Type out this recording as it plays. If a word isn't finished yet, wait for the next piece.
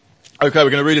Okay,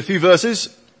 we're going to read a few verses.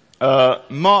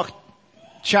 Mark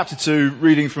chapter 2,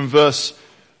 reading from verse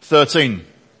 13.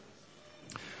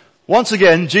 Once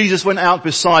again, Jesus went out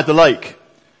beside the lake.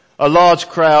 A large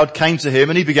crowd came to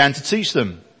him and he began to teach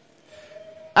them.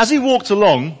 As he walked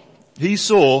along, he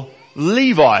saw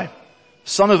Levi,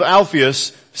 son of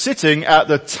Alphaeus, sitting at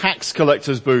the tax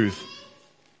collector's booth.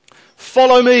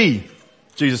 "Follow me,"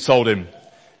 Jesus told him.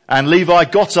 And Levi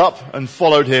got up and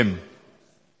followed him.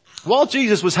 While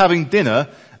Jesus was having dinner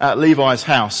at Levi's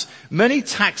house, many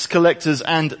tax collectors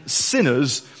and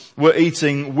sinners were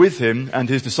eating with him and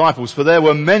his disciples, for there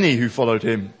were many who followed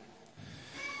him.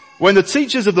 When the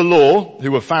teachers of the law, who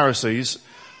were Pharisees,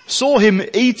 saw him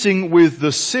eating with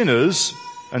the sinners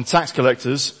and tax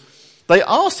collectors, they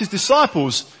asked his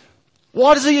disciples,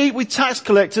 "Why does he eat with tax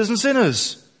collectors and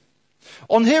sinners?"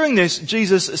 On hearing this,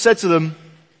 Jesus said to them,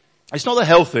 "It's not the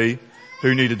healthy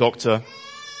who need a doctor,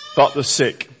 but the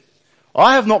sick.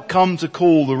 I have not come to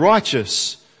call the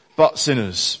righteous, but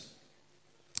sinners."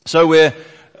 So we're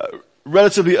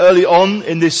relatively early on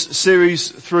in this series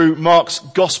through Mark's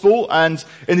Gospel, and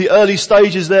in the early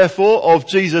stages, therefore, of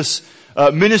Jesus'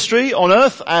 ministry on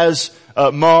earth as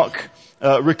Mark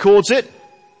records it.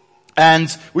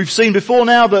 And we've seen before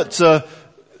now that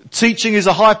teaching is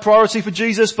a high priority for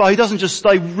Jesus, but he doesn't just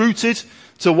stay rooted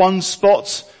to one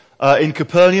spot in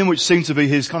Capernaum, which seemed to be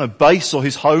his kind of base or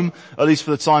his home, at least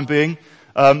for the time being.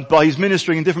 But he's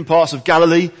ministering in different parts of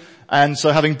Galilee. And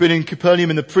so having been in Capernaum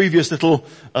in the previous little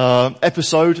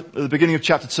episode at the beginning of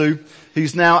chapter 2,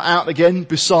 he's now out again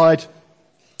beside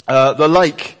the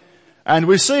lake. And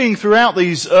we're seeing throughout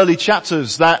these early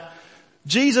chapters that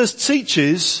Jesus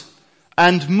teaches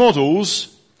and models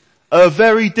a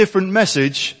very different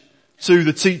message to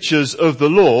the teachers of the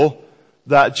law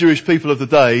that Jewish people of the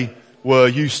day were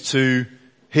used to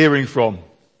hearing from.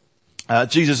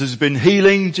 Jesus has been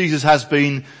healing, Jesus has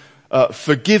been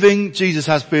forgiving, Jesus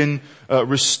has been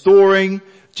restoring,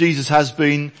 Jesus has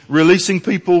been releasing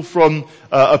people from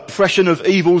oppression of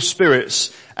evil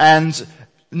spirits. And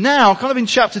now, kind of in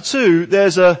chapter 2,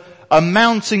 there's a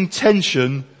mounting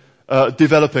tension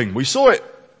developing. We saw it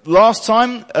last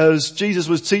time as Jesus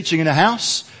was teaching in a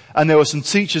house and there were some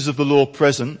teachers of the law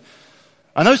present.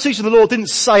 And those teachers of the law didn't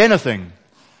say anything.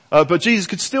 But Jesus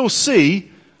could still see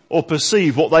or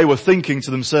perceive what they were thinking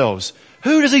to themselves.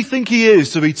 Who does he think he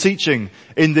is to be teaching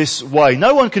in this way?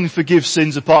 No one can forgive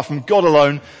sins apart from God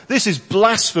alone. This is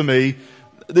blasphemy.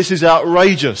 This is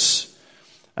outrageous.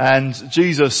 And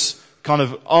Jesus kind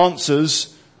of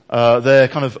answers their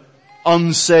kind of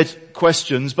unsaid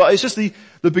questions. But it's just the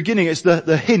beginning. It's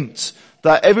the hint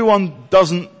that everyone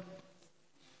doesn't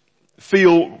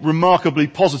feel remarkably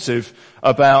positive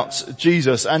about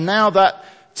Jesus. And now that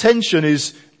tension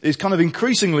is kind of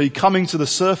increasingly coming to the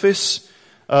surface.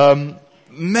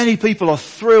 Many people are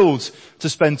thrilled to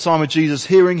spend time with Jesus,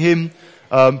 hearing him,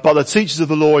 but the teachers of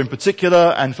the law in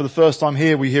particular, and for the first time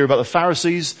here we hear about the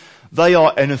Pharisees, they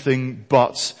are anything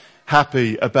but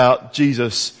happy about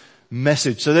Jesus'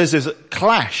 message. So there's this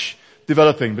clash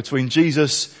developing between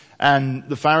Jesus and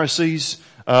the Pharisees,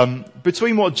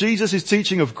 between what Jesus is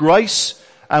teaching of grace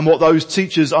and what those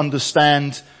teachers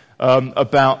understand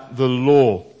about the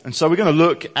law. And so we're going to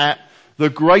look at the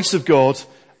grace of God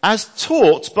as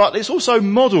taught, but it's also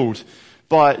modeled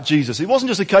by Jesus. It wasn't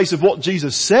just a case of what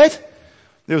Jesus said,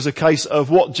 there was a case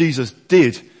of what Jesus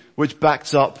did, which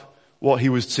backed up what he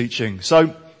was teaching. So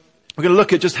we're going to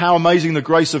look at just how amazing the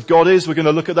grace of God is. We're going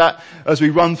to look at that as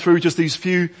we run through just these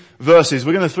few verses.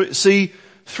 We're going to see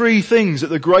three things that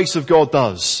the grace of God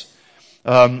does,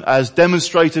 as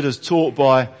demonstrated, as taught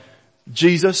by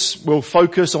Jesus. We'll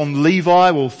focus on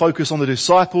Levi, we'll focus on the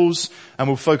disciples, and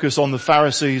we'll focus on the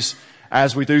Pharisees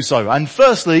as we do so. And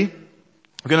firstly,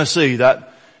 we're going to see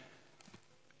that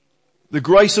the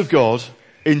grace of God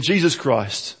in Jesus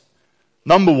Christ,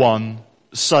 number one,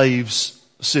 saves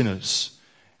sinners,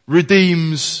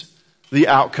 redeems the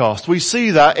outcast. We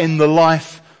see that in the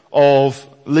life of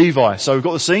Levi. So we've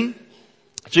got the scene.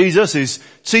 Jesus is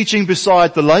teaching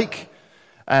beside the lake,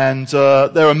 and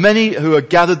there are many who are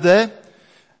gathered there,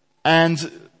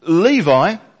 and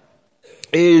Levi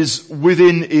is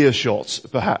within earshot,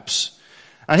 perhaps.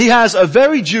 And he has a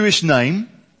very Jewish name.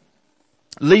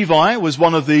 Levi was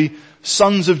one of the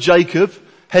sons of Jacob,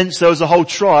 hence there was a whole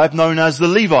tribe known as the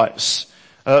Levites,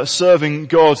 serving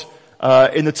God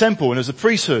in the temple and as a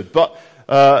priesthood. But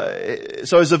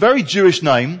so it's a very Jewish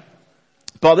name,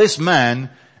 but this man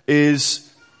is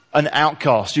an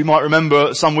outcast. You might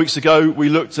remember some weeks ago we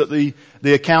looked at the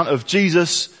account of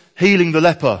Jesus healing the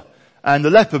leper. And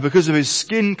the leper, because of his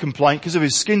skin complaint, because of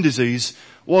his skin disease,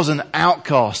 was an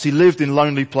outcast. He lived in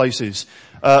lonely places.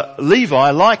 Levi,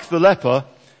 like the leper,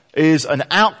 is an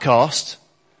outcast,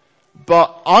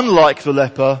 but unlike the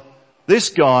leper, this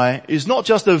guy is not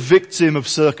just a victim of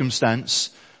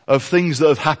circumstance, of things that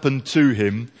have happened to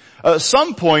him. At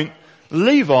some point,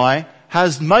 Levi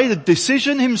has made a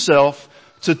decision himself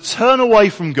to turn away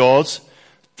from God,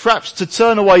 perhaps to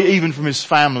turn away even from his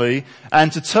family,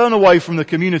 and to turn away from the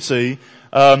community,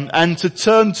 and to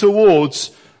turn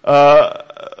towards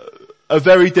a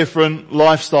very different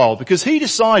lifestyle, because he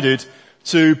decided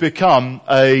to become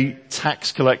a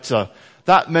tax collector.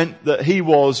 That meant that he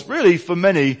was really, for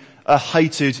many, a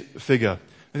hated figure.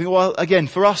 I think, well, again,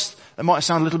 for us, that might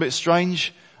sound a little bit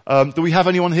strange. Do we have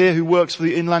anyone here who works for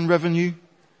the Inland Revenue?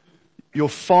 You're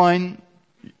fine.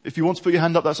 If you want to put your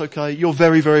hand up, that's okay. You're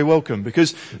very, very welcome.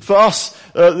 Because for us,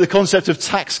 the concept of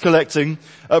tax collecting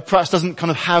perhaps doesn't kind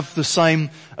of have the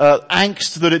same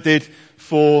angst that it did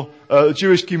for the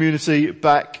Jewish community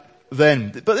back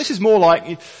then. But this is more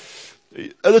like,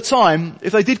 at the time,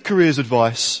 if they did careers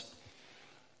advice,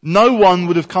 no one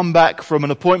would have come back from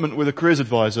an appointment with a careers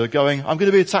advisor going, I'm going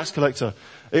to be a tax collector.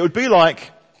 It would be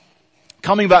like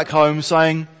coming back home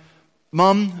saying,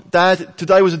 Mum, Dad,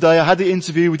 today was a day, I had the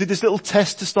interview, we did this little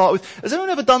test to start with. Has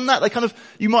anyone ever done that?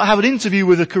 You might have an interview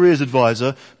with a careers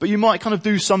advisor, but you might kind of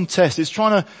do some test. It's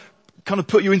trying to kind of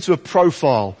put you into a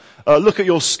profile. Look at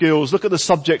your skills, look at the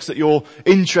subjects that you're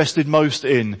interested most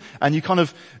in, and you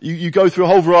you go through a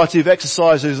whole variety of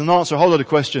exercises and answer a whole lot of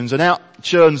questions, and out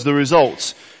churns the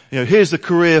results. Here's the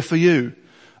career for you.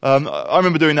 I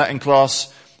remember doing that in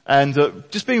class, and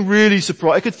just being really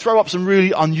surprised. I could throw up some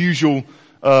really unusual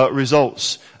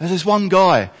results. And there's one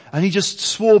guy, and he just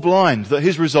swore blind that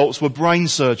his results were brain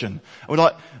surgeon. And we're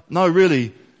like, no,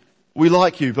 really, we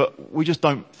like you, but we just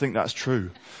don't think that's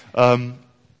true.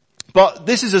 But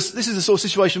this is a sort of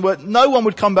situation where no one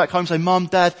would come back home and say, Mum,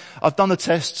 Dad, I've done the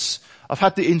tests, I've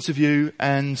had the interview,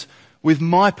 and with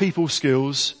my people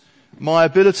skills, my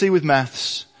ability with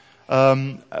maths,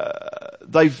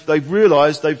 they've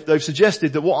realized, they've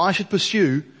suggested that what I should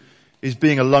pursue is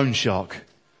being a loan shark.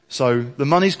 So the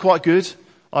money's quite good,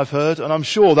 I've heard, and I'm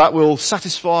sure that will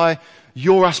satisfy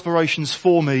your aspirations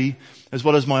for me as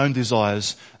well as my own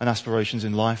desires and aspirations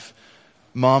in life.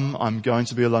 Mum, I'm going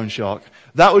to be a loan shark.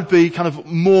 That would be kind of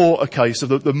more a case of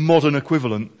the modern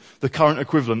equivalent, the current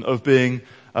equivalent of being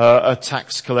a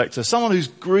tax collector. Someone who's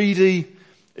greedy,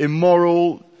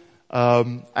 immoral,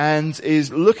 and is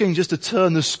looking just to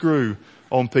turn the screw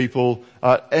on people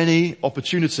at any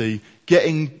opportunity,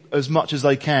 getting as much as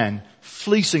they can,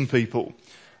 fleecing people.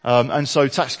 And so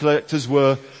tax collectors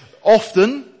were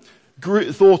often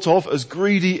thought of as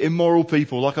greedy, immoral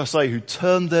people, like I say, who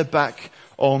turned their back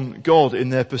on God in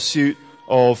their pursuit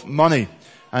of money.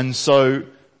 And so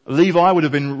Levi would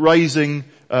have been raising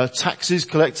taxes,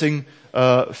 collecting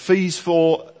fees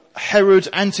for Herod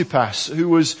Antipas, who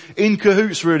was in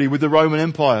cahoots really with the Roman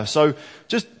Empire. So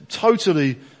just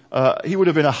totally, he would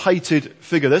have been a hated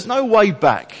figure. There's no way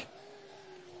back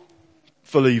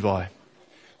for Levi.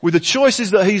 With the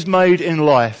choices that he's made in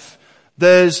life,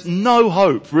 there's no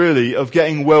hope really of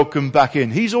getting welcomed back in.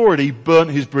 He's already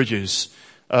burnt his bridges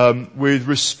with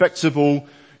respectable,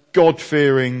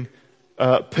 God-fearing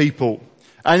people.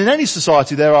 And in any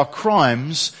society there are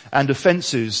crimes and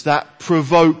offences that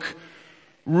provoke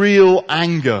real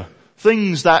anger.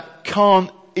 Things that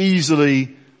can't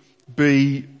easily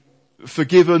be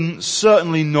forgiven,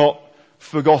 certainly not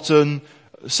forgotten.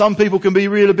 Some people can be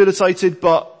rehabilitated,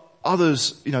 but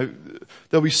others,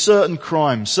 there'll be certain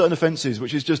crimes, certain offences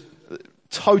which is just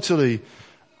totally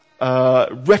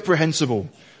reprehensible.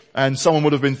 And someone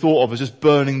would have been thought of as just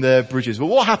burning their bridges. But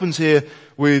what happens here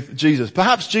with Jesus?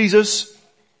 Perhaps Jesus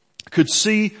could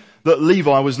see that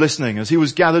Levi was listening as he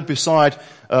was gathered beside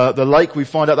the lake. We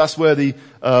find out that's where the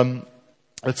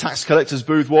tax collector's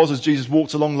booth was as Jesus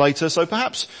walked along later. So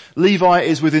perhaps Levi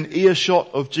is within earshot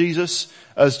of Jesus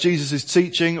as Jesus is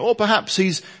teaching, or perhaps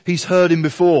he's heard him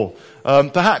before.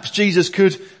 Perhaps Jesus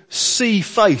could see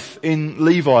faith in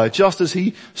Levi just as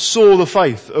he saw the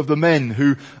faith of the men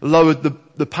who lowered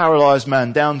the paralyzed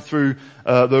man down through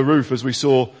the roof, as we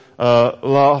saw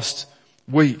last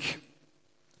week.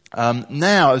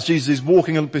 Now, as Jesus is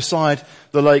walking beside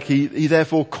the lake, he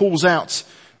therefore calls out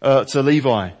to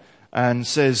Levi and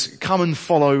says, "Come and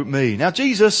follow me." Now,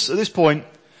 Jesus, at this point,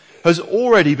 has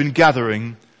already been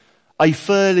gathering a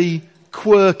fairly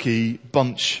quirky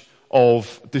bunch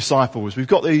of disciples. We've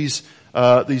got these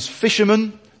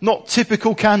fishermen, not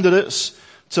typical candidates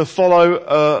to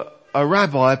follow a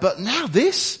rabbi, but now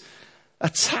a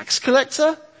tax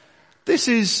collector. This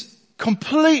is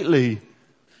completely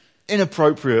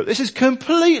inappropriate. This is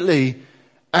completely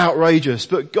outrageous.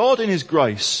 But God in His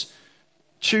grace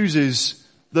chooses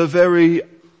the very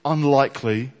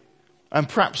unlikely and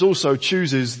perhaps also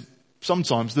chooses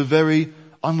sometimes the very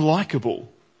unlikable.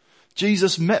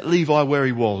 Jesus met Levi where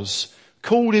he was,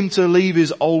 called him to leave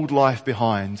his old life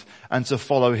behind and to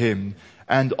follow him,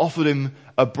 and offered him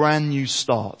a brand new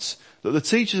start that the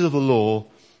teachers of the law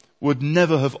would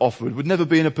never have offered, would never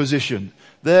be in a position.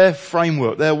 Their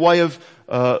framework, their way of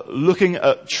looking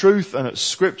at truth and at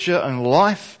scripture and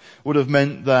life would have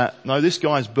meant that, no, this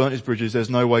guy's burnt his bridges, there's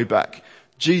no way back.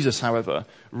 Jesus, however,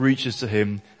 reaches to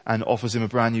him and offers him a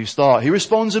brand new start. He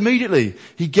responds immediately.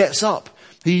 He gets up.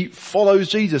 He follows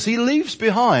Jesus. He leaves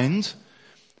behind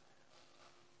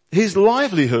his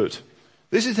livelihood.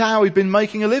 This is how he'd been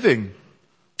making a living.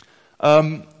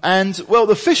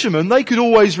 The fishermen, they could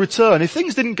always return. If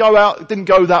things didn't go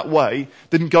that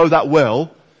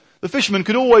well, the fishermen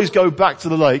could always go back to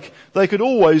the lake. They could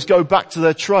always go back to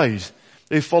their trade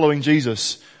if following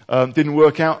Jesus didn't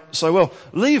work out so well.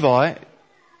 Levi,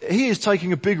 he is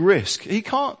taking a big risk.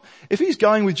 If he's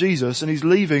going with Jesus and he's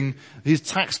leaving his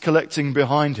tax collecting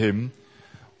behind him,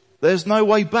 there's no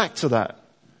way back to that.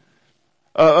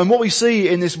 And what we see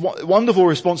in this wonderful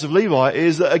response of Levi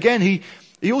is that again,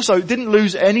 he also didn't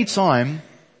lose any time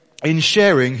in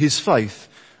sharing his faith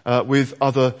with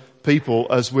other people,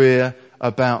 as we're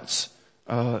about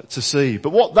to see.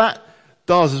 But what that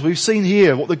does, as we've seen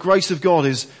here, what the grace of God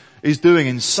is doing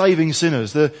in saving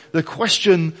sinners, the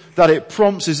question that it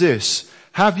prompts is this: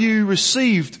 have you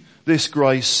received this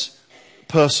grace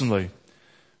personally?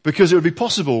 Because it would be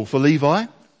possible for Levi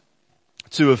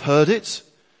to have heard it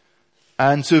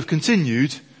and to have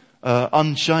continued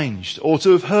unchanged, or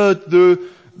to have heard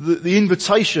the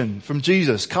invitation from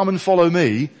Jesus, come and follow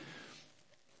me,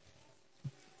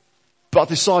 but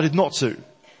decided not to.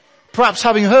 Perhaps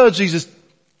having heard Jesus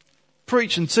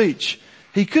preach and teach,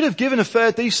 he could have given a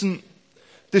fair, decent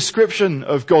description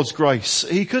of God's grace.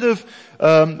 He could have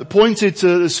pointed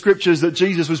to the scriptures that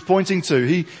Jesus was pointing to.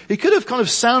 He could have kind of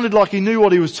sounded like he knew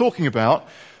what he was talking about,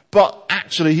 but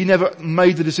actually he never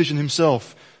made the decision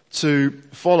himself to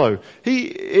follow.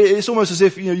 It's almost as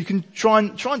if, you can try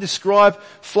and describe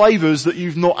flavors that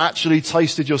you've not actually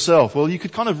tasted yourself. Well, you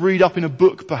could kind of read up in a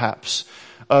book perhaps,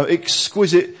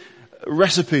 exquisite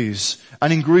recipes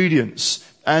and ingredients,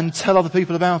 and tell other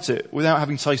people about it without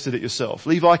having tasted it yourself.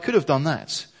 Levi could have done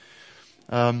that.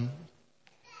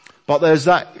 But there's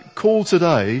that call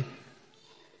today.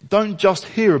 Don't just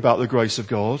hear about the grace of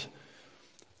God.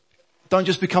 Don't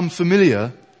just become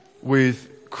familiar with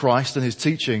Christ and his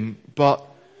teaching, but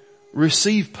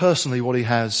receive personally what he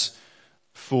has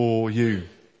for you.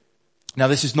 Now,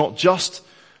 this is not just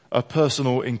a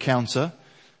personal encounter,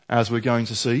 as we're going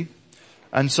to see.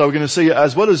 And so we're going to see,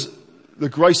 as well as the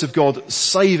grace of God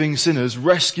saving sinners,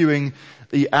 rescuing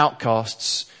the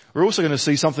outcasts, we're also going to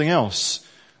see something else,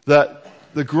 that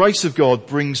the grace of God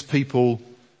brings people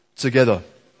together.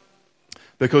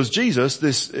 Because Jesus,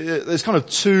 there's kind of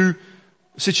two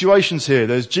situations here.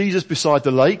 There's Jesus beside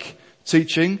the lake,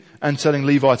 teaching and telling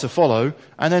Levi to follow.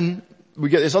 And then we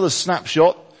get this other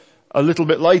snapshot a little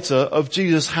bit later of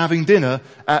Jesus having dinner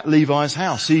at Levi's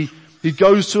house. He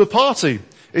goes to a party.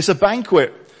 It's a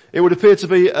banquet. It would appear to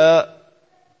be a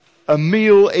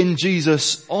meal in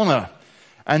Jesus' honor.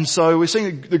 And so we're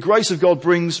seeing the grace of God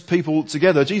brings people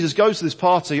together. Jesus goes to this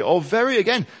party of very,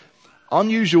 again,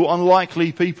 unusual,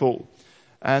 unlikely people.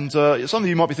 And some of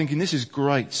you might be thinking, this is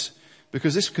great,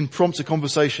 because this can prompt a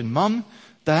conversation. Mum,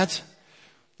 Dad,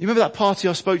 you remember that party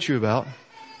I spoke to you about?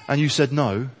 And you said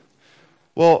no.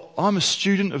 Well, I'm a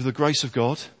student of the grace of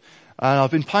God, and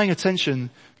I've been paying attention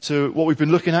to what we've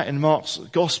been looking at in Mark's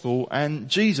gospel, and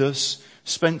Jesus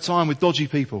spent time with dodgy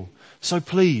people. So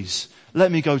please,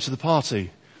 let me go to the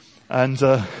party. And,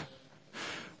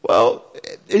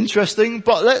 interesting,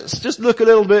 but let's just look a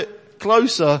little bit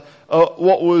closer at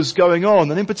what was going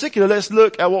on. And in particular, let's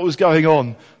look at what was going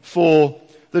on for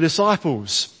the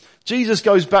disciples. Jesus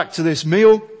goes back to this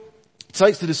meal,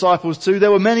 takes the disciples to.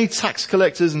 There were many tax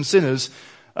collectors and sinners.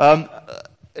 And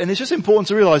it's just important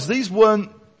to realize these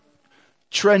weren't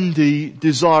trendy,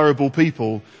 desirable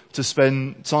people to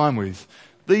spend time with.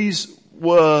 These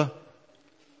were,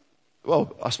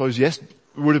 I suppose, yes,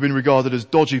 would have been regarded as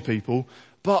dodgy people,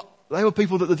 but they were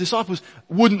people that the disciples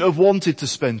wouldn't have wanted to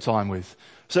spend time with.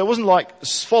 So it wasn't like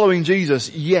following Jesus,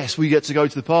 yes, we get to go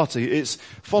to the party. It's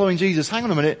following Jesus, hang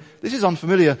on a minute, this is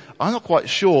unfamiliar. I'm not quite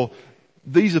sure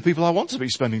these are people I want to be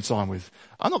spending time with.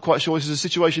 I'm not quite sure this is a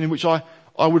situation in which I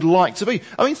would like to be.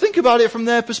 I mean, think about it from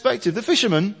their perspective. The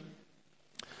fishermen,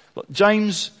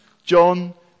 James,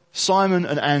 John, Simon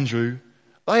and Andrew,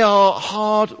 they are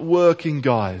hard-working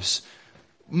guys,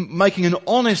 making an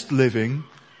honest living,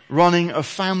 running a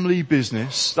family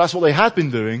business. That's what they had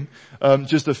been doing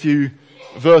just a few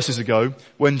verses ago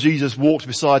when Jesus walked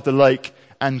beside the lake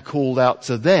and called out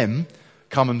to them,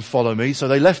 come and follow me. So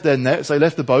they left their nets, they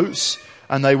left the boats,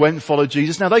 and they went and followed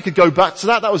Jesus. Now they could go back to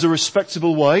that. That was a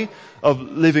respectable way of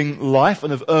living life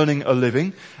and of earning a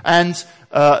living. And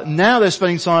now they're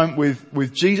spending time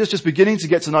with Jesus, just beginning to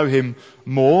get to know him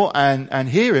more and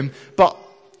hear him. But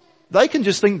they can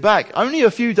just think back, only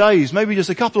a few days, maybe just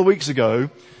a couple of weeks ago,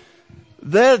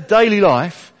 their daily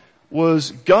life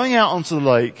was going out onto the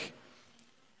lake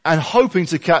and hoping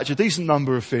to catch a decent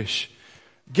number of fish,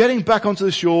 getting back onto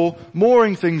the shore,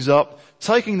 mooring things up,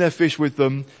 taking their fish with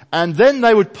them, and then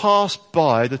they would pass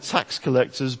by the tax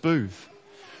collector's booth.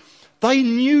 They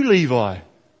knew Levi,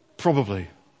 probably.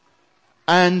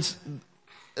 And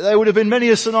there would have been many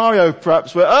a scenario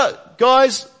perhaps where,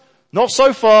 guys, not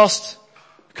so fast,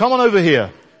 come on over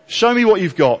here, show me what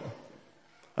you've got.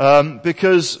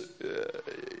 Because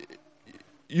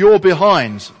you're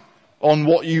behind on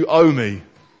what you owe me.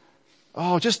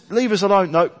 Oh, just leave us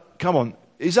alone. No, come on.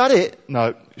 Is that it?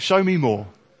 No, show me more.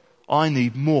 I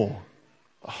need more.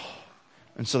 Oh.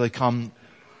 And so they come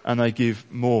and they give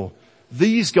more.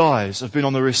 These guys have been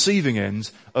on the receiving end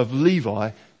of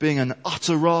Levi being an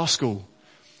utter rascal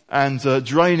and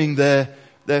draining their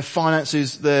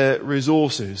finances, their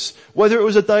resources. Whether it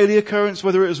was a daily occurrence,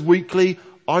 whether it was weekly,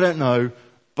 I don't know.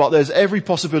 But there's every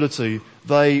possibility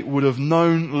they would have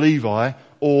known Levi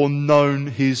or known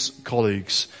his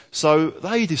colleagues. So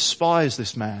they despise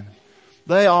this man.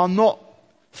 They are not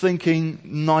thinking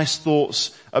nice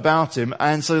thoughts about him,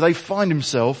 and so they find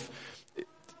himself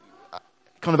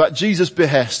kind of at Jesus'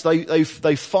 behest.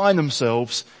 They find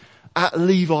themselves at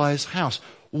Levi's house.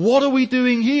 What are we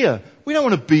doing here? We don't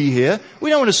want to be here. We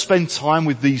don't want to spend time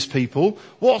with these people.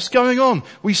 What's going on?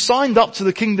 We signed up to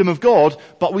the kingdom of God,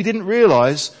 but we didn't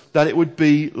realize that it would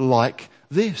be like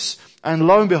this. And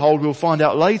lo and behold, we'll find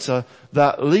out later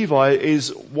that Levi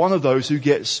is one of those who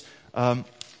gets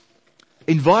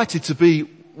invited to be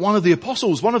one of the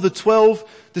apostles, one of the 12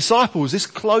 disciples, this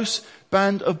close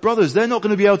band of brothers. They're not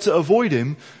going to be able to avoid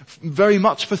him very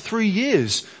much for 3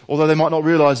 years, although they might not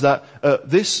realize that at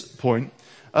this point.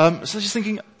 So just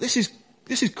thinking, this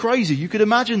is crazy. You could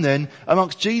imagine then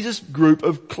amongst Jesus' group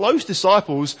of close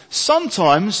disciples,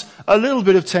 sometimes a little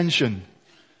bit of tension.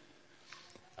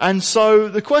 And so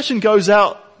the question goes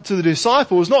out to the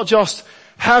disciples, not just,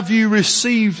 have you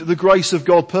received the grace of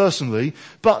God personally,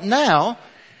 but now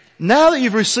that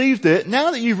you've received it,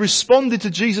 now that you've responded to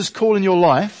Jesus' call in your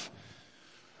life,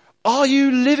 are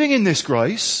you living in this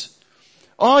grace?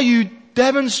 Are you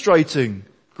demonstrating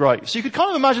grace? You could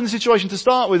kind of imagine the situation to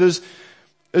start with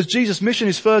as Jesus' mission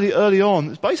is fairly early on.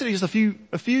 It's basically just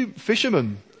a few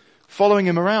fishermen following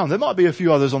him around. There might be a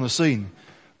few others on the scene,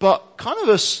 but kind of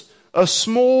a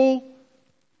small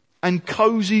and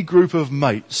cozy group of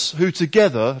mates who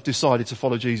together have decided to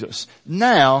follow Jesus.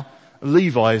 Now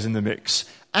Levi is in the mix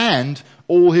and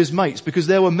all his mates, because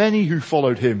there were many who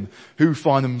followed him who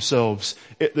find themselves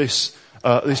at this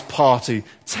party,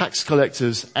 tax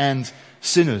collectors and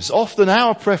sinners. Often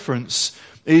our preference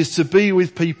is to be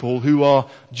with people who are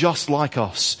just like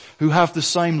us, who have the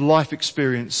same life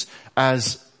experience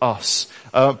as us.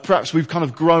 Perhaps we've kind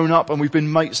of grown up and we've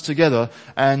been mates together,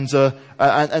 and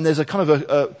there's a kind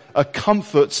of a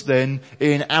comfort then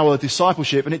in our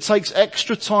discipleship, and it takes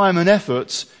extra time and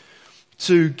effort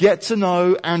to get to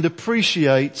know and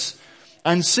appreciate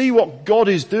and see what God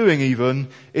is doing even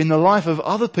in the life of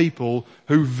other people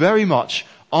who very much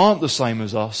aren't the same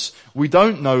as us. We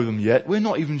don't know them yet. We're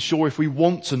not even sure if we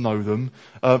want to know them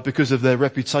because of their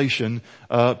reputation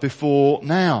before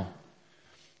now.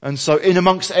 And so in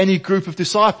amongst any group of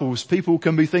disciples, people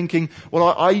can be thinking,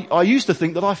 well, I used to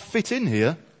think that I fit in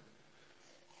here.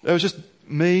 There was just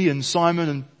me and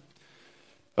Simon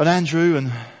and Andrew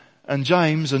and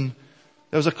James, and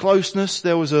there was a closeness,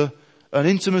 there was an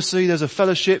intimacy, there's a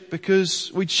fellowship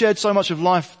because we'd shared so much of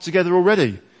life together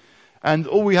already. And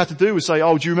all we had to do was say,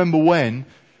 oh, do you remember when?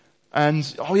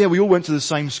 And, oh yeah, we all went to the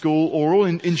same school, or we're all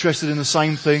interested in the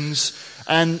same things.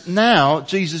 And now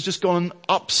Jesus has just gone and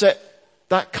upset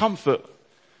that comfort.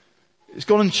 It's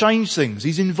gone and changed things.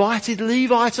 He's invited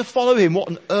Levi to follow him. What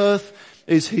on earth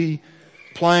is he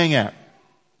playing at?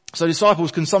 So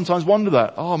disciples can sometimes wonder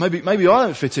that. Oh, maybe I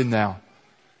don't fit in now.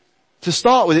 To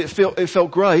start with, it felt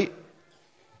great,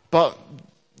 but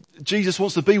Jesus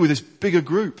wants to be with this bigger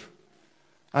group.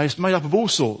 And it's made up of all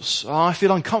sorts. Oh, I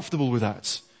feel uncomfortable with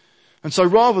that. And so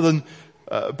rather than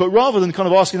kind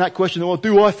of asking that question, well,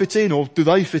 do I fit in or do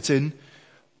they fit in?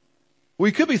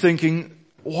 We could be thinking,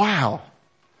 wow,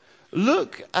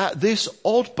 look at this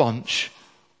odd bunch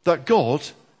that God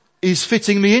is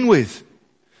fitting me in with.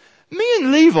 Me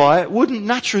and Levi wouldn't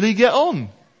naturally get on.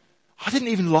 I didn't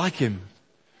even like him.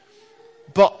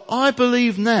 But I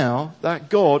believe now that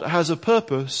God has a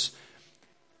purpose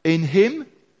in him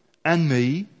and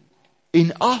me,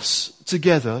 in us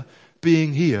together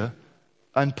being here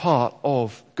and part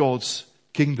of God's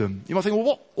kingdom. You might think,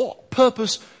 well, what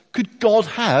purpose could God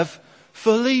have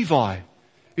for Levi?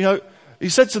 You know, he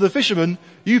said to the fishermen,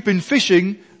 you've been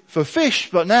fishing for fish,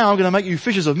 but now I'm going to make you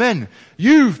fishers of men.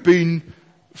 You've been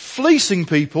fleecing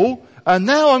people, and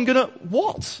now I'm going to,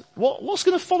 what's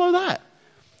going to follow that?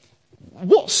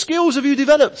 What skills have you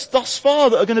developed thus far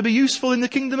that are going to be useful in the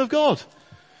kingdom of God?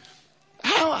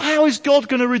 How is God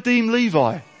going to redeem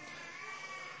Levi?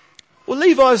 Well,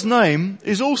 Levi's name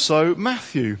is also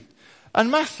Matthew.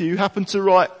 And Matthew happened to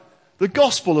write the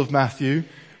Gospel of Matthew,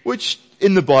 which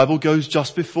in the Bible goes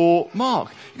just before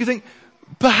Mark. You can think,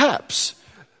 perhaps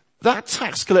that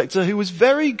tax collector who was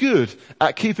very good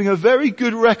at keeping a very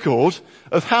good record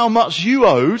of how much you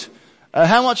owed,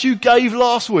 how much you gave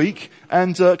last week,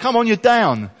 and come on, you're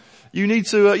down. You need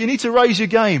to raise your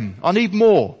game. I need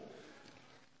more.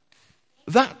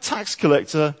 That tax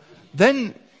collector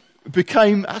then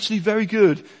became actually very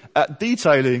good at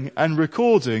detailing and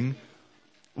recording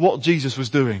what Jesus was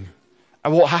doing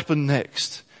and what happened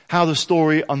next, how the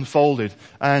story unfolded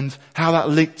and how that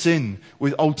linked in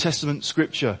with Old Testament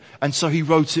scripture. And so he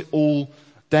wrote it all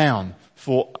down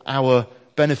for our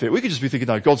benefit. We could just be thinking,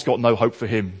 no, God's got no hope for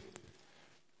him.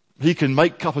 He can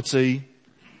make a cup of tea.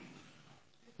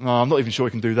 No, I'm not even sure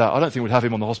he can do that. I don't think we'd have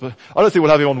him on the hospital. I don't think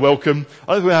we'll have him on welcome.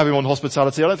 I don't think we'll have him on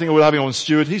hospitality. I don't think we'll have him on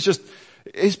steward.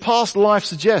 His past life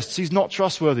suggests he's not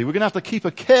trustworthy. We're going to have to keep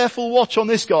a careful watch on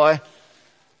this guy.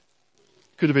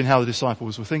 Could have been how the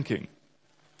disciples were thinking.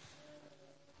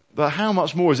 But how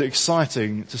much more is it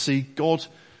exciting to see God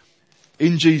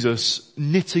in Jesus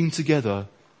knitting together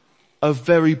a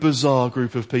very bizarre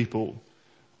group of people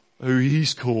who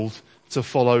he's called to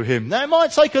follow him. Now it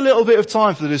might take a little bit of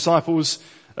time for the disciples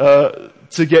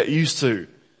to get used to.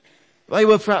 They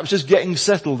were perhaps just getting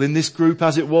settled in this group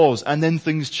as it was, and then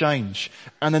things change.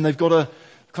 And then they've got a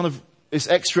kind of this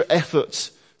extra effort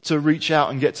to reach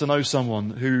out and get to know someone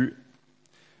who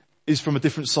is from a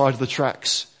different side of the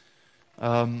tracks,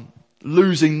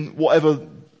 losing whatever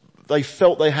they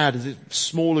felt they had as a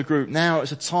smaller group. Now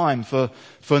it's a time for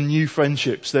new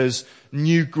friendships. There's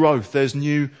new growth. There's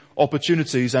new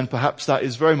opportunities, and perhaps that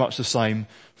is very much the same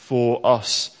for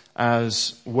us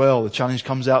as well. The challenge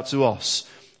comes out to us.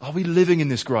 Are we living in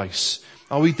this grace?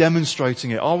 Are we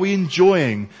demonstrating it? Are we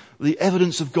enjoying the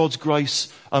evidence of God's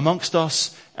grace amongst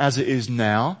us as it is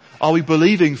now? Are we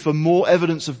believing for more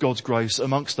evidence of God's grace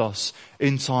amongst us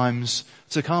in times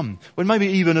to come? When maybe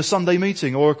even a Sunday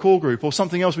meeting or a core group or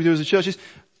something else we do as a church is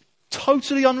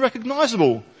totally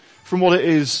unrecognizable from what it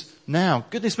is now.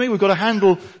 Goodness me, we've got to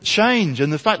handle change,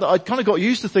 and the fact that I kind of got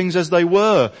used to things as they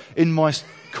were in my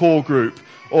core group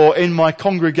or in my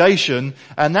congregation,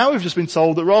 and now we've just been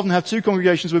told that rather than have 2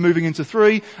 congregations, we're moving into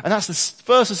 3, and that's the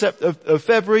 1st of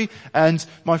February, and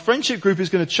my friendship group is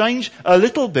going to change a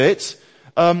little bit,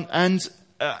 and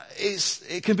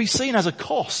it can be seen as a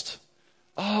cost.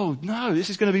 Oh no, this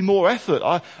is going to be more effort.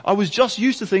 I was just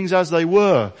used to things as they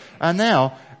were, and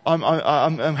now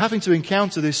I'm having to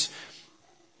encounter this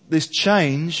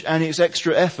change and its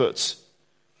extra efforts.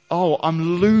 Oh,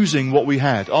 I'm losing what we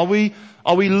had. Are we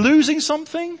losing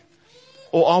something,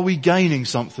 or are we gaining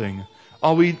something?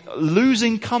 Are we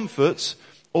losing comfort,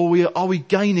 or are we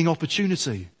gaining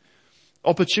opportunity?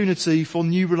 Opportunity for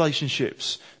new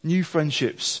relationships, new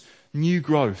friendships, new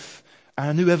growth,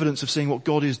 and new evidence of seeing what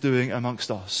God is doing amongst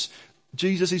us.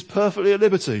 Jesus is perfectly at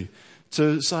liberty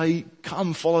to say,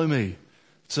 come follow me,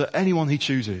 to anyone he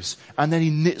chooses. And then he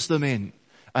knits them in.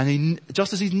 And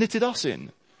just as he's knitted us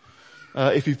in,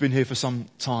 if you've been here for some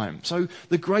time. So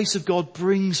the grace of God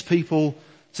brings people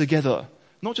together.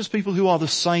 Not just people who are the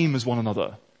same as one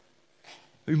another,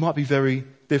 who might be very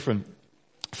different.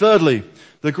 Thirdly,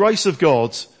 the grace of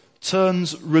God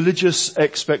turns religious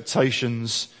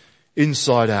expectations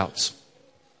inside out.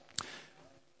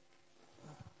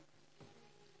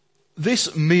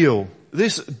 This meal,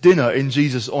 this dinner in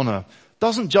Jesus' honor,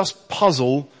 doesn't just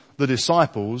puzzle the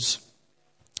disciples,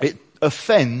 it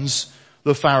offends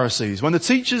the Pharisees. When the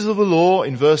teachers of the law,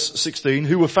 in verse 16,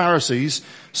 who were Pharisees,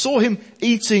 saw him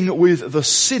eating with the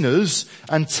sinners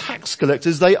and tax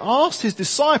collectors, they asked his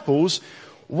disciples,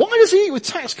 why does he eat with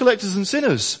tax collectors and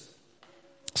sinners?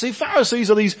 See, Pharisees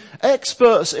are these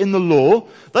experts in the law.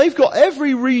 They've got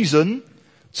every reason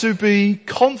to be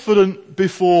confident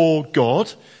before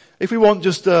God. If we want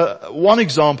just one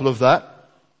example of that,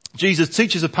 Jesus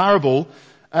teaches a parable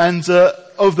and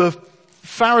of the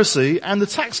Pharisee and the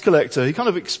tax collector. He kind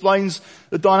of explains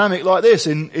the dynamic like this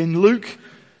in Luke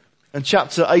and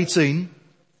chapter 18,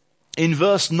 in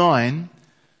verse 9,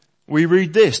 we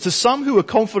read this: to some who were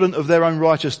confident of their own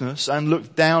righteousness and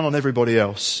looked down on everybody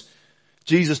else,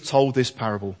 Jesus told this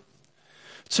parable.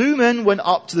 2 men went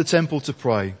up to the temple to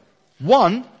pray.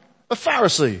 One, a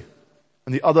Pharisee,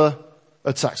 and the other,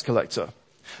 a tax collector.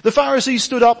 The Pharisee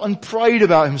stood up and prayed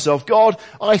about himself. God,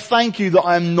 I thank you that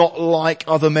I am not like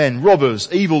other men,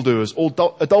 robbers, evildoers, or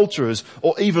adulterers,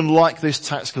 or even like this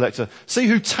tax collector. See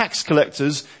who tax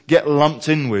collectors get lumped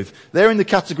in with. They're in the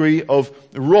category of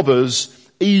robbers,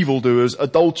 evildoers,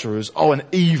 adulterers, and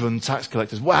even tax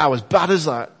collectors. Wow, as bad as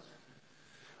that.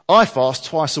 I fast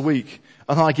twice a week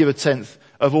and I give a tenth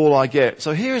of all I get.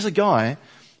 So here is a guy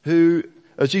who,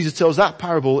 as Jesus tells that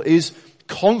parable, is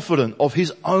confident of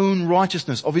his own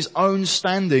righteousness, of his own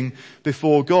standing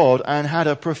before God, and had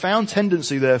a profound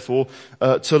tendency, therefore,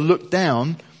 to look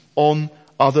down on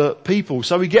other people.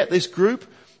 So we get this group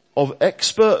of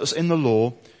experts in the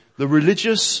law, the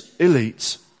religious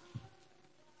elite,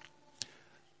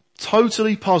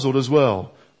 totally puzzled as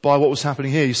well by what was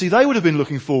happening here. You see, they would have been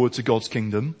looking forward to God's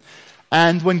kingdom.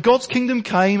 And when God's kingdom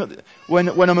came, when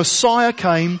a Messiah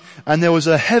came and there was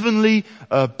a heavenly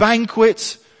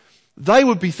banquet, they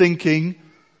would be thinking,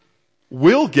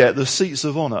 we'll get the seats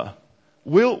of honor.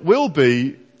 We'll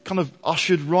be kind of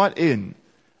ushered right in.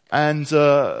 And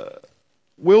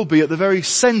we'll be at the very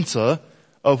center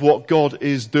of what God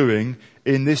is doing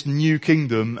in this new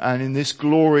kingdom and in this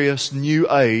glorious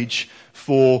new age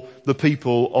for the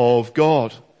people of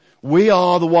God. We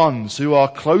are the ones who are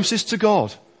closest to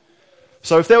God.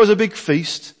 So if there was a big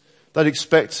feast, they'd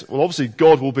expect, well, obviously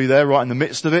God will be there right in the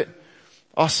midst of it.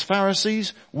 Us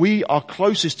Pharisees, we are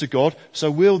closest to God, so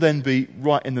we'll then be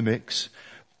right in the mix.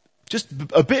 Just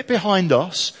a bit behind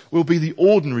us will be the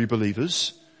ordinary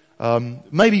believers.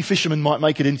 Maybe fishermen might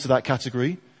make it into that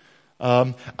category.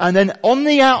 And then on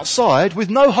the outside, with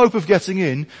no hope of getting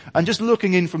in, and just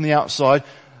looking in from the outside,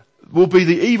 will be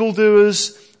the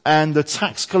evildoers and the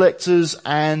tax collectors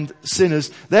and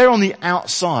sinners. They're on the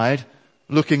outside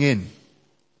looking in.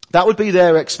 That would be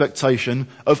their expectation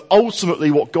of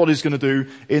ultimately what God is going to do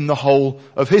in the whole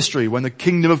of history when the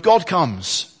kingdom of God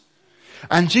comes.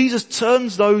 And Jesus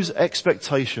turns those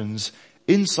expectations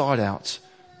inside out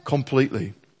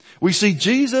completely. We see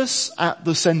Jesus at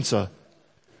the center.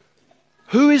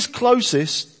 Who is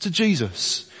closest to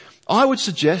Jesus? I would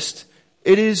suggest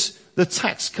it is the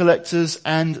tax collectors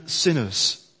and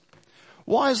sinners.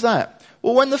 Why is that?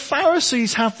 Well, when the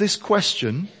Pharisees have this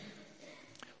question,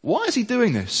 why is he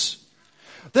doing this?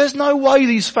 There's no way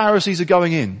these Pharisees are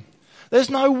going in. There's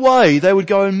no way they would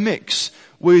go and mix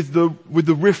with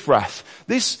the riffraff.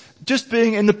 This just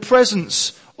being in the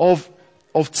presence of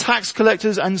tax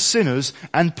collectors and sinners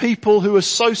and people who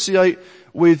associate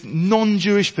with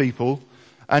non-Jewish people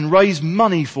and raise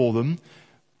money for them,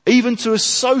 even to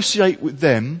associate with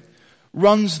them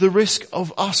runs the risk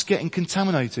of us getting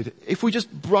contaminated. If we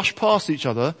just brush past each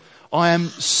other, I am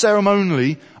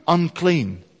ceremonially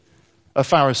unclean, a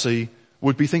Pharisee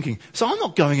would be thinking. So I'm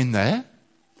not going in there.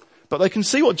 But they can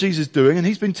see what Jesus is doing, and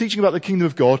he's been teaching about the kingdom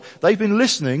of God. They've been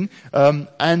listening,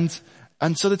 and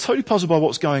so they're totally puzzled by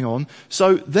what's going on.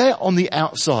 So they're on the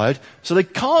outside, so they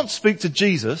can't speak to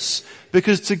Jesus,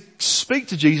 because to speak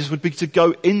to Jesus would be to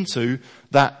go into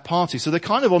that party. So they're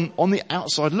kind of on the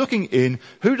outside looking in.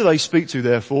 Who do they speak to,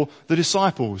 therefore? The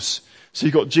disciples. So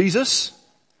you've got Jesus,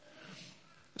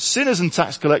 sinners and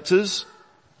tax collectors,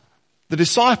 the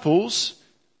disciples,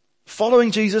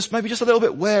 following Jesus, maybe just a little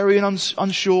bit wary and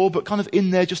unsure, but kind of in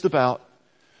there just about.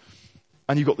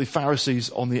 And you've got the Pharisees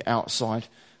on the outside,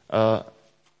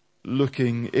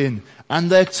 looking in. And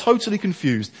they're totally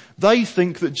confused. They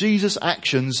think that Jesus'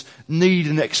 actions need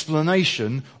an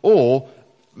explanation, or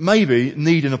maybe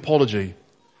need an apology.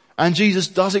 And Jesus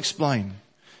does explain.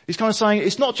 He's kind of saying,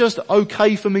 it's not just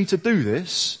okay for me to do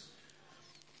this.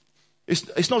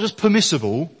 It's not just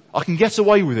permissible. I can get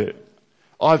away with it.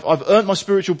 I've earned my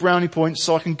spiritual brownie points,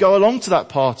 so I can go along to that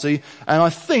party, and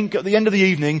I think at the end of the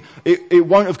evening, it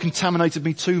won't have contaminated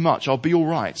me too much. I'll be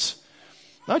alright.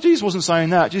 No, Jesus wasn't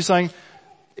saying that. Jesus saying,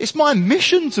 it's my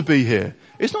mission to be here.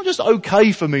 It's not just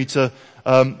okay for me to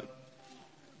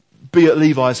be at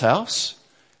Levi's house.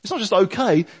 It's not just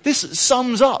okay. This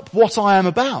sums up what I am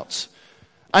about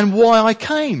and why I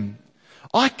came.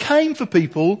 I came for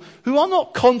people who are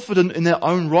not confident in their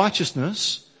own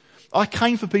righteousness. I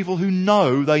came for people who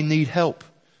know they need help.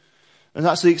 And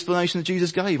that's the explanation that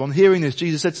Jesus gave. On hearing this,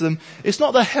 Jesus said to them, it's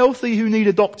not the healthy who need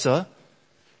a doctor,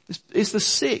 it's the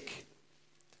sick.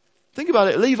 Think about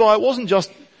it. Levi, it wasn't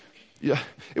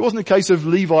a case of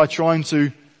Levi trying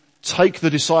to take the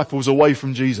disciples away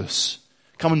from Jesus.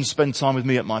 Come and spend time with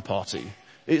me at my party.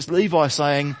 It's Levi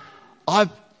saying,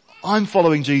 I'm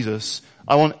following Jesus.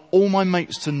 I want all my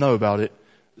mates to know about it.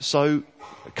 So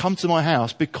come to my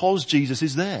house because Jesus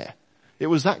is there. It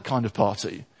was that kind of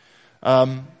party.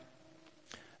 And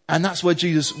that's where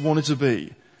Jesus wanted to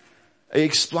be. He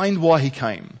explained why he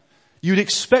came. You'd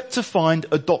expect to find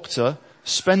a doctor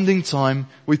spending time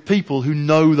with people who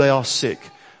know they are sick.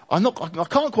 I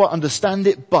can't quite understand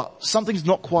it, but something's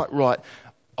not quite right.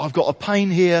 I've got a pain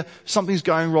here. Something's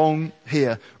going wrong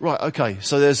here. Right. Okay.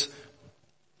 So there's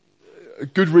a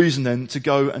good reason then to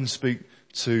go and speak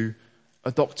to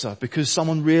a doctor, because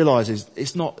someone realizes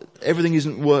everything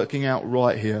isn't working out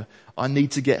right here. I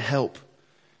need to get help.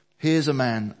 Here's a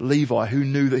man, Levi, who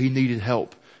knew that he needed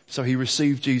help. So he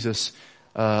received Jesus'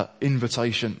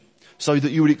 invitation. So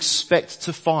that you would expect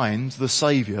to find the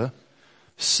Saviour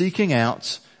seeking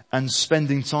out and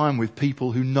spending time with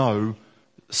people who know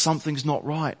something's not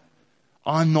right.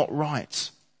 I'm not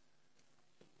right.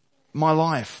 My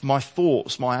life, my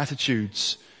thoughts, my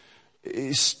attitudes,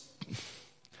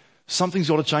 something's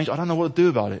got to change. I don't know what to do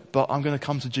about it, but I'm going to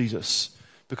come to Jesus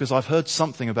because I've heard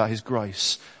something about his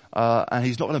grace. And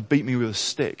he's not going to beat me with a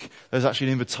stick. There's actually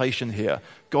an invitation here.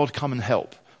 God, come and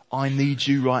help. I need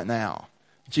you right now.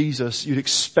 Jesus, you'd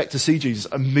expect to see Jesus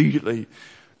immediately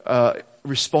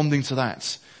responding to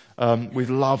that with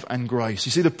love and grace.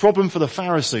 You see, the problem for the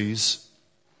Pharisees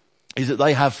is that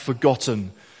they have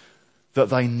forgotten that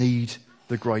they need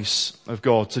the grace of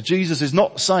God. So Jesus is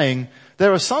not saying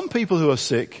there are some people who are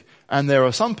sick and there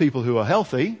are some people who are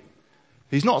healthy.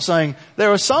 He's not saying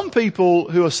there are some people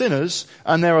who are sinners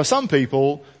and there are some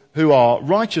people who are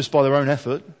righteous by their own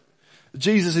effort.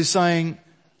 Jesus is saying,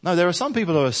 no, there are some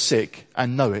people who are sick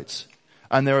and know it,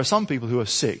 and there are some people who are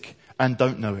sick and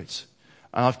don't know it.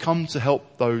 And I've come to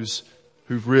help those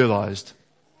who've realized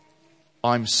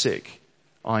I'm sick.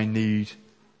 I need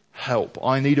help.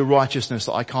 I need a righteousness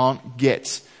that I can't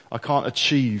get. I can't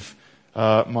achieve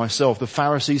myself. The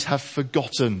Pharisees have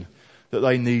forgotten that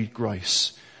they need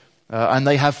grace. And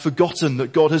they have forgotten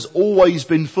that God has always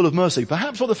been full of mercy.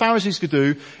 Perhaps what the Pharisees could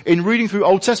do in reading through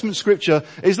Old Testament scripture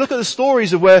is look at the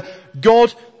stories of where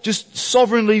God just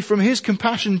sovereignly from his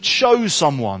compassion chose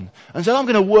someone and said, I'm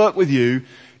going to work with you.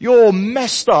 You're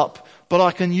messed up, but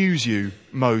I can use you,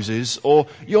 Moses. Or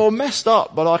you're messed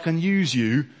up, but I can use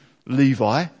you,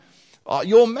 Levi.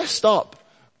 You're messed up,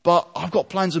 but I've got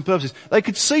plans and purposes. They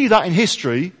could see that in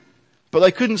history, but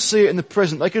they couldn't see it in the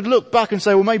present. They could look back and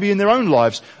say, well, maybe in their own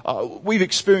lives, we've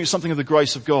experienced something of the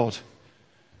grace of God.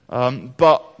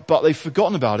 But they've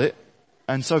forgotten about it,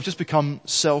 and so have just become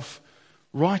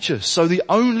self-righteous. So the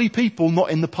only people not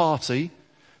in the party,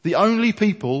 the only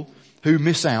people who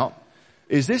miss out,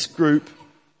 is this group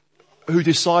who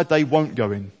decide they won't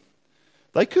go in.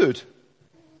 They could,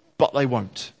 but they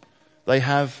won't. They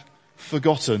have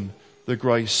forgotten the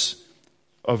grace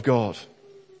of God.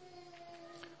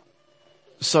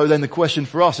 So then the question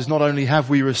for us is not only have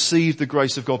we received the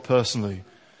grace of God personally,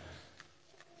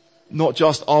 not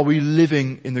just are we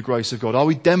living in the grace of God, are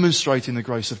we demonstrating the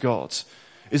grace of God?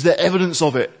 Is there evidence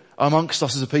of it amongst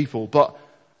us as a people? But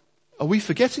are we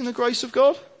forgetting the grace of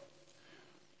God?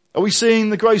 Are we seeing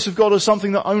the grace of God as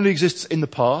something that only exists in the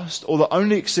past or that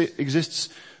only exists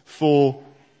for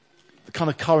the kind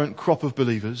of current crop of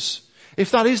believers?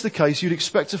 If that is the case, you'd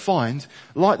expect to find,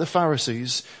 like the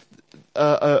Pharisees,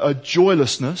 a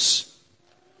joylessness.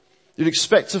 You'd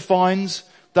expect to find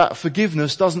that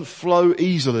forgiveness doesn't flow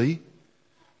easily.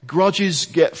 Grudges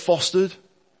get fostered.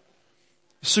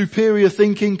 Superior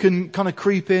thinking can kind of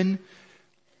creep in.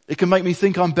 It can make me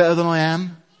think I'm better than I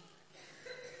am.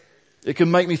 It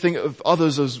can make me think of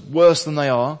others as worse than they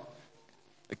are.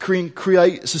 It can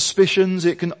create suspicions.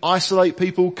 It can isolate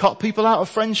people, cut people out of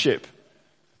friendship.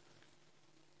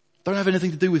 Don't have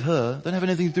anything to do with her. Don't have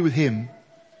anything to do with him.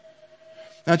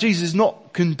 Now Jesus is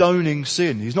not condoning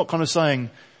sin. He's not kind of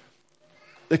saying,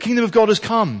 the kingdom of God has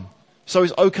come, so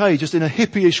it's okay just in a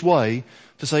hippie-ish way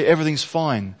to say everything's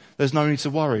fine. There's no need to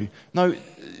worry. No,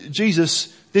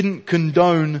 Jesus didn't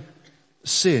condone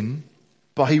sin,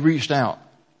 but he reached out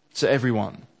to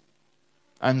everyone.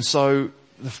 And so,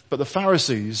 but the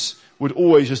Pharisees would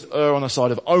always just err on the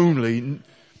side of only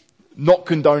not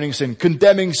condoning sin,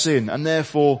 condemning sin, and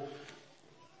therefore,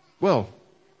 well,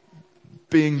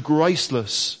 being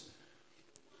graceless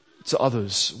to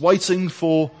others, waiting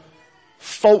for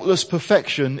faultless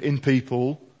perfection in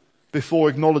people before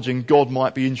acknowledging God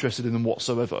might be interested in them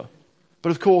whatsoever.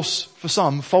 But of course, for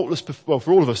some, for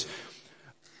all of us,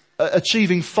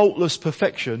 achieving faultless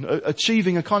perfection,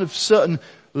 achieving a kind of certain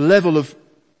level of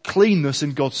cleanness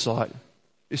in God's sight,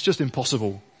 it's just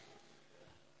impossible.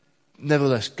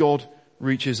 Nevertheless, God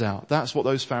reaches out. That's what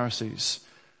those Pharisees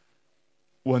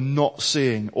were not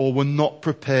seeing or were not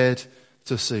prepared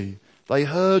to see. They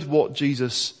heard what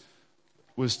Jesus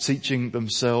was teaching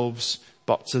themselves,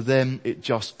 but to them it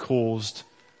just caused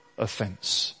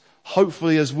offence.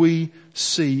 Hopefully, as we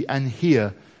see and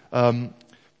hear the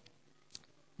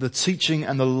teaching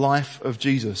and the life of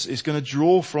Jesus, it's going to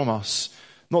draw from us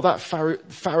not that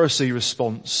Pharisee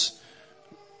response,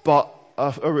 but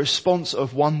a response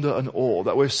of wonder and awe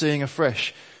that we're seeing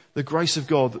afresh. The grace of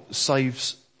God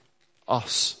saves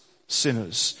us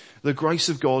sinners. The grace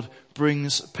of God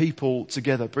brings people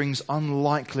together, brings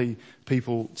unlikely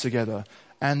people together.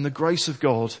 And the grace of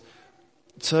God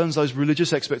turns those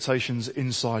religious expectations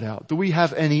inside out. Do we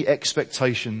have any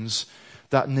expectations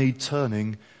that need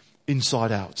turning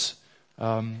inside out?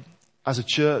 As a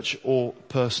church or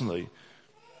personally?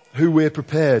 Who we're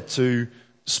prepared to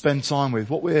spend time with,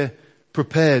 what we're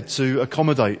prepared to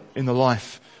accommodate in the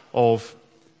life of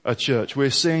a church. We're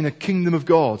seeing the kingdom of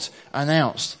God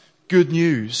announced, good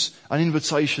news, an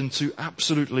invitation to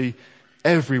absolutely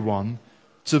everyone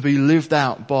to be lived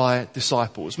out by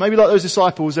disciples. Maybe like those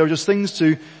disciples, there are just things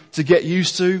to get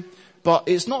used to, but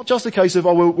it's not just a case of,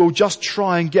 we'll just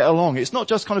try and get along. It's not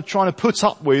just kind of trying to put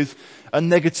up with a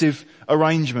negative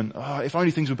arrangement. If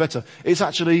only things were better. It's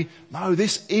actually, no,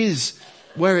 this is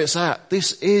where it's at.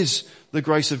 This is the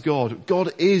grace of God.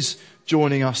 God is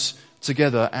joining us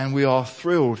together, and we are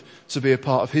thrilled to be a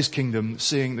part of his kingdom,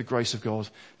 seeing the grace of God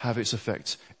have its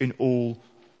effect in all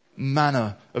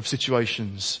manner of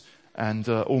situations and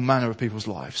all manner of people's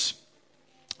lives.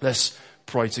 Let's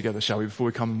pray together, shall we, before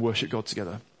we come and worship God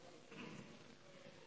together.